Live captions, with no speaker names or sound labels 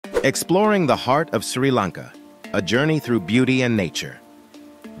Exploring the heart of Sri Lanka, a journey through beauty and nature.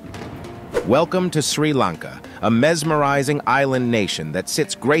 Welcome to Sri Lanka, a mesmerizing island nation that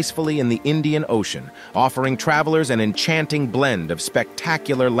sits gracefully in the Indian Ocean, offering travelers an enchanting blend of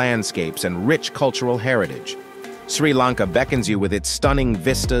spectacular landscapes and rich cultural heritage. Sri Lanka beckons you with its stunning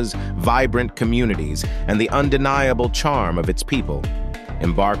vistas, vibrant communities, and the undeniable charm of its people.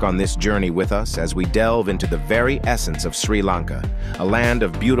 Embark on this journey with us as we delve into the very essence of Sri Lanka, a land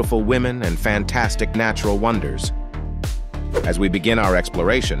of beautiful women and fantastic natural wonders. As we begin our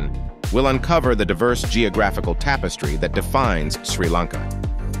exploration, we'll uncover the diverse geographical tapestry that defines Sri Lanka.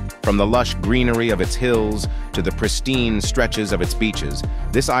 From the lush greenery of its hills to the pristine stretches of its beaches,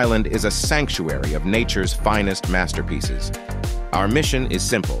 this island is a sanctuary of nature's finest masterpieces. Our mission is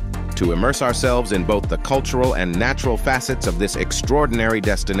simple: to immerse ourselves in both the cultural and natural facets of this extraordinary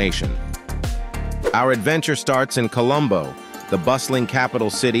destination. Our adventure starts in Colombo, the bustling capital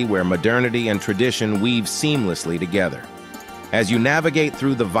city where modernity and tradition weave seamlessly together. As you navigate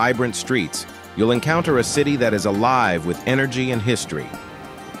through the vibrant streets, you'll encounter a city that is alive with energy and history.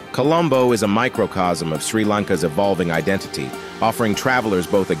 Colombo is a microcosm of Sri Lanka's evolving identity, offering travelers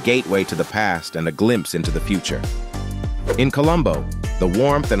both a gateway to the past and a glimpse into the future. In Colombo, the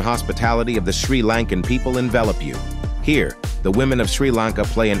warmth and hospitality of the Sri Lankan people envelop you. Here, the women of Sri Lanka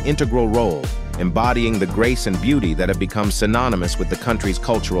play an integral role, embodying the grace and beauty that have become synonymous with the country's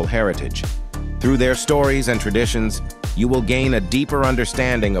cultural heritage. Through their stories and traditions, you will gain a deeper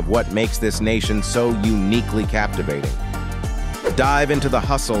understanding of what makes this nation so uniquely captivating. Dive into the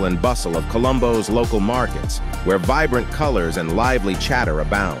hustle and bustle of Colombo's local markets, where vibrant colors and lively chatter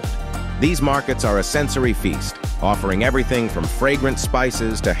abound. These markets are a sensory feast, offering everything from fragrant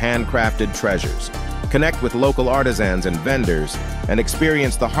spices to handcrafted treasures. Connect with local artisans and vendors and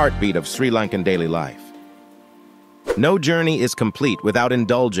experience the heartbeat of Sri Lankan daily life. No journey is complete without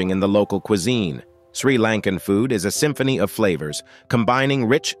indulging in the local cuisine. Sri Lankan food is a symphony of flavors, combining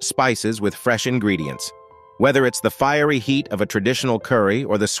rich spices with fresh ingredients. Whether it's the fiery heat of a traditional curry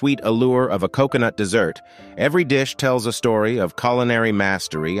or the sweet allure of a coconut dessert, every dish tells a story of culinary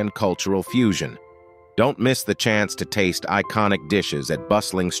mastery and cultural fusion. Don't miss the chance to taste iconic dishes at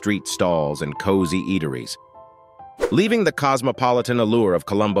bustling street stalls and cozy eateries. Leaving the cosmopolitan allure of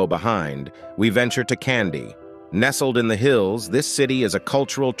Colombo behind, we venture to Kandy. Nestled in the hills, this city is a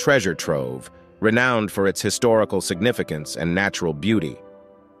cultural treasure trove, renowned for its historical significance and natural beauty.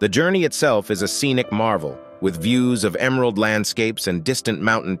 The journey itself is a scenic marvel, with views of emerald landscapes and distant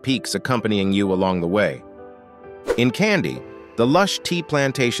mountain peaks accompanying you along the way. In Kandy, the lush tea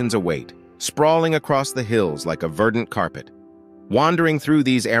plantations await, sprawling across the hills like a verdant carpet. Wandering through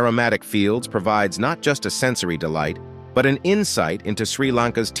these aromatic fields provides not just a sensory delight, but an insight into Sri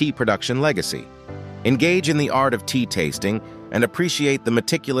Lanka's tea production legacy. Engage in the art of tea tasting and appreciate the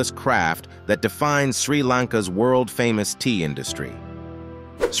meticulous craft that defines Sri Lanka's world-famous tea industry.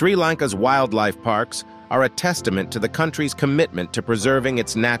 Sri Lanka's wildlife parks are a testament to the country's commitment to preserving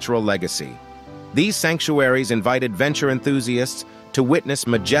its natural legacy. These sanctuaries invite adventure enthusiasts to witness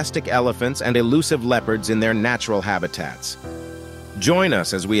majestic elephants and elusive leopards in their natural habitats. Join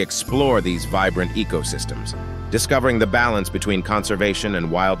us as we explore these vibrant ecosystems, discovering the balance between conservation and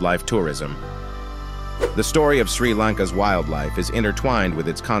wildlife tourism. The story of Sri Lanka's wildlife is intertwined with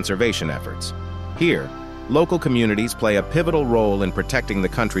its conservation efforts. Here, local communities play a pivotal role in protecting the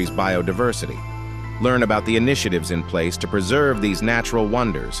country's biodiversity. Learn about the initiatives in place to preserve these natural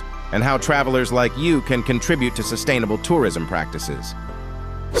wonders and how travelers like you can contribute to sustainable tourism practices.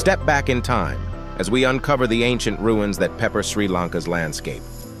 Step back in time as we uncover the ancient ruins that pepper Sri Lanka's landscape.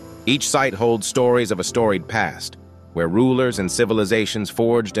 Each site holds stories of a storied past, where rulers and civilizations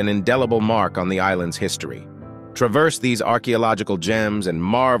forged an indelible mark on the island's history. Traverse these archaeological gems and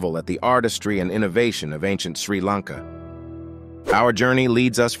marvel at the artistry and innovation of ancient Sri Lanka. Our journey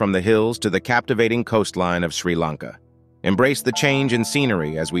leads us from the hills to the captivating coastline of Sri Lanka. Embrace the change in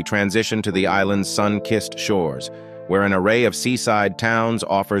scenery as we transition to the island's sun-kissed shores, where an array of seaside towns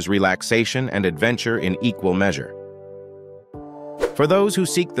offers relaxation and adventure in equal measure. For those who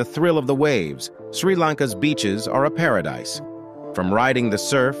seek the thrill of the waves, Sri Lanka's beaches are a paradise. From riding the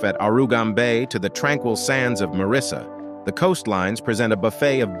surf at Arugam Bay to the tranquil sands of Marissa, the coastlines present a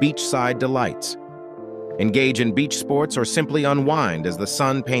buffet of beachside delights. Engage in beach sports or simply unwind as the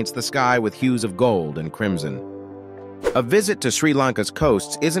sun paints the sky with hues of gold and crimson. A visit to Sri Lanka's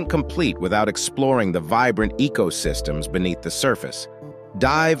coasts isn't complete without exploring the vibrant ecosystems beneath the surface.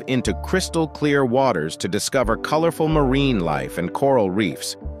 Dive into crystal-clear waters to discover colorful marine life and coral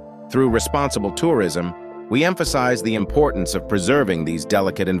reefs. Through responsible tourism, we emphasize the importance of preserving these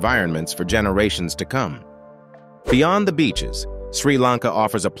delicate environments for generations to come. Beyond the beaches, Sri Lanka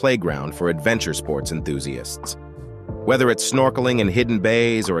offers a playground for adventure sports enthusiasts. Whether it's snorkeling in hidden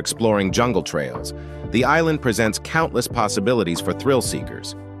bays or exploring jungle trails, the island presents countless possibilities for thrill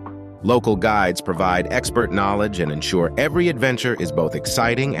seekers. Local guides provide expert knowledge and ensure every adventure is both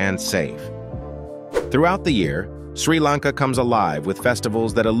exciting and safe. Throughout the year, Sri Lanka comes alive with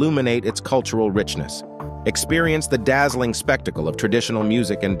festivals that illuminate its cultural richness. Experience the dazzling spectacle of traditional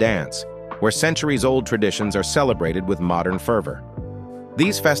music and dance, where centuries-old traditions are celebrated with modern fervor.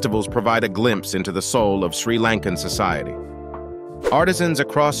 These festivals provide a glimpse into the soul of Sri Lankan society. Artisans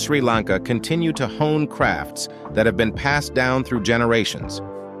across Sri Lanka continue to hone crafts that have been passed down through generations.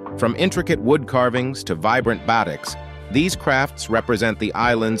 From intricate wood carvings to vibrant batiks, these crafts represent the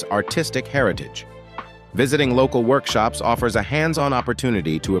island's artistic heritage. Visiting local workshops offers a hands-on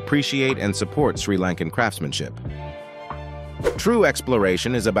opportunity to appreciate and support Sri Lankan craftsmanship. True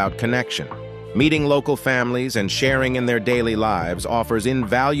exploration is about connection. Meeting local families and sharing in their daily lives offers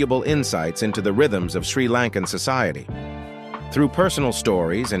invaluable insights into the rhythms of Sri Lankan society. Through personal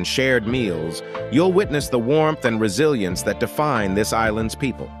stories and shared meals, you'll witness the warmth and resilience that define this island's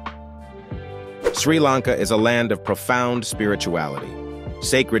people. Sri Lanka is a land of profound spirituality.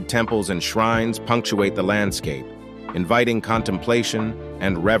 Sacred temples and shrines punctuate the landscape, inviting contemplation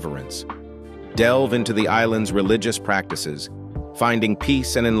and reverence. Delve into the island's religious practices, finding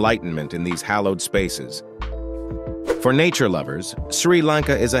peace and enlightenment in these hallowed spaces. For nature lovers, Sri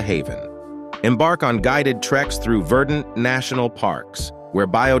Lanka is a haven. Embark on guided treks through verdant national parks, where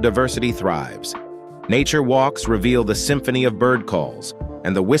biodiversity thrives. Nature walks reveal the symphony of bird calls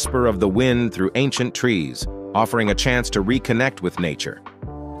and the whisper of the wind through ancient trees, offering a chance to reconnect with nature.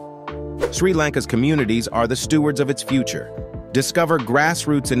 Sri Lanka's communities are the stewards of its future. Discover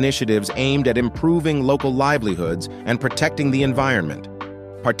grassroots initiatives aimed at improving local livelihoods and protecting the environment.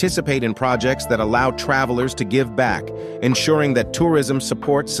 Participate in projects that allow travelers to give back, ensuring that tourism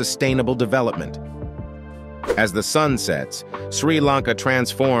supports sustainable development. As the sun sets, Sri Lanka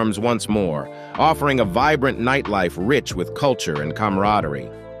transforms once more, offering a vibrant nightlife rich with culture and camaraderie.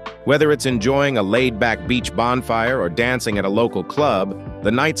 Whether it's enjoying a laid-back beach bonfire or dancing at a local club,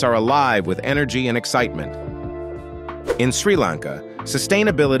 the nights are alive with energy and excitement. In Sri Lanka,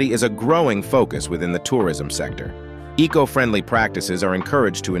 sustainability is a growing focus within the tourism sector. Eco-friendly practices are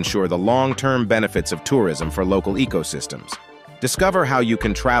encouraged to ensure the long-term benefits of tourism for local ecosystems. Discover how you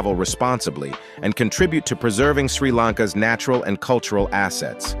can travel responsibly and contribute to preserving Sri Lanka's natural and cultural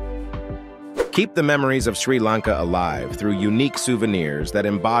assets. Keep the memories of Sri Lanka alive through unique souvenirs that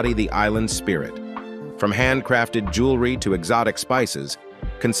embody the island's spirit. From handcrafted jewelry to exotic spices,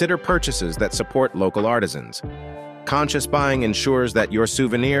 consider purchases that support local artisans. Conscious buying ensures that your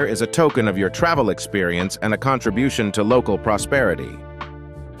souvenir is a token of your travel experience and a contribution to local prosperity.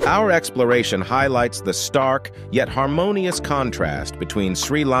 Our exploration highlights the stark yet harmonious contrast between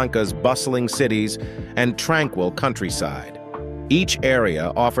Sri Lanka's bustling cities and tranquil countryside. Each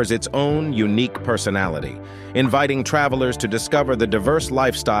area offers its own unique personality, inviting travelers to discover the diverse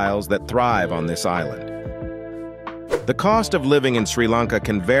lifestyles that thrive on this island. The cost of living in Sri Lanka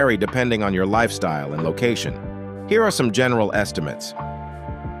can vary depending on your lifestyle and location. Here are some general estimates.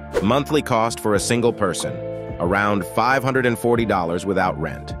 Monthly cost for a single person, around $540 without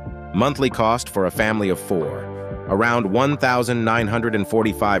rent. Monthly cost for a family of 4, around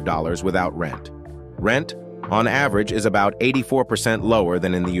 $1,945 without rent. Rent, on average, is about 84% lower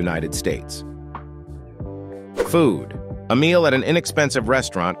than in the United States. Food. A meal at an inexpensive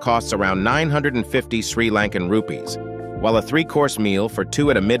restaurant costs around 950 Sri Lankan rupees, while a 3-course meal for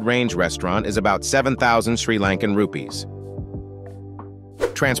 2 at a mid-range restaurant is about 7,000 Sri Lankan rupees.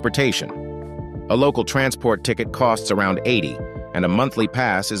 Transportation. A local transport ticket costs around 80, and a monthly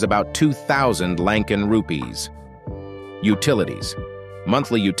pass is about 2,000 Lankan rupees. Utilities.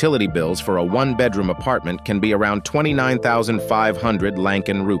 Monthly utility bills for a 1-bedroom apartment can be around 29,500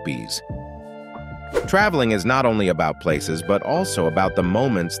 Lankan rupees. Traveling is not only about places, but also about the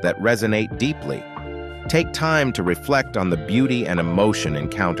moments that resonate deeply. Take time to reflect on the beauty and emotion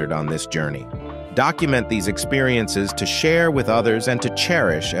encountered on this journey. Document these experiences to share with others and to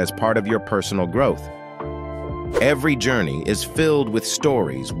cherish as part of your personal growth. Every journey is filled with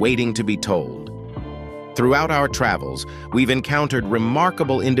stories waiting to be told. Throughout our travels, we've encountered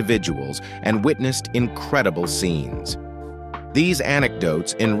remarkable individuals and witnessed incredible scenes. These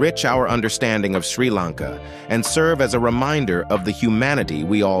anecdotes enrich our understanding of Sri Lanka and serve as a reminder of the humanity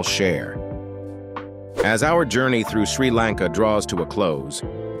we all share. As our journey through Sri Lanka draws to a close,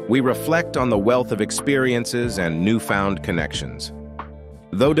 we reflect on the wealth of experiences and newfound connections.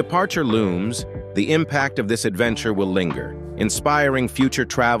 Though departure looms, the impact of this adventure will linger, inspiring future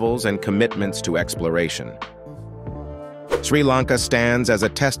travels and commitments to exploration. Sri Lanka stands as a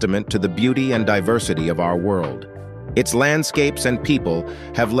testament to the beauty and diversity of our world. Its landscapes and people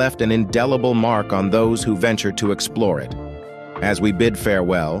have left an indelible mark on those who venture to explore it. As we bid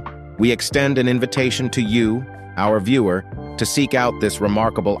farewell, we extend an invitation to you, our viewer, to seek out this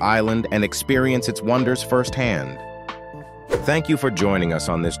remarkable island and experience its wonders firsthand. Thank you for joining us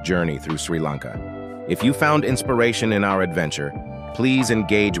on this journey through Sri Lanka. If you found inspiration in our adventure, please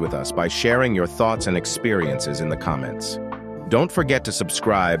engage with us by sharing your thoughts and experiences in the comments. Don't forget to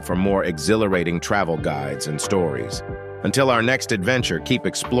subscribe for more exhilarating travel guides and stories. Until our next adventure, keep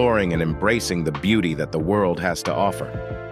exploring and embracing the beauty that the world has to offer.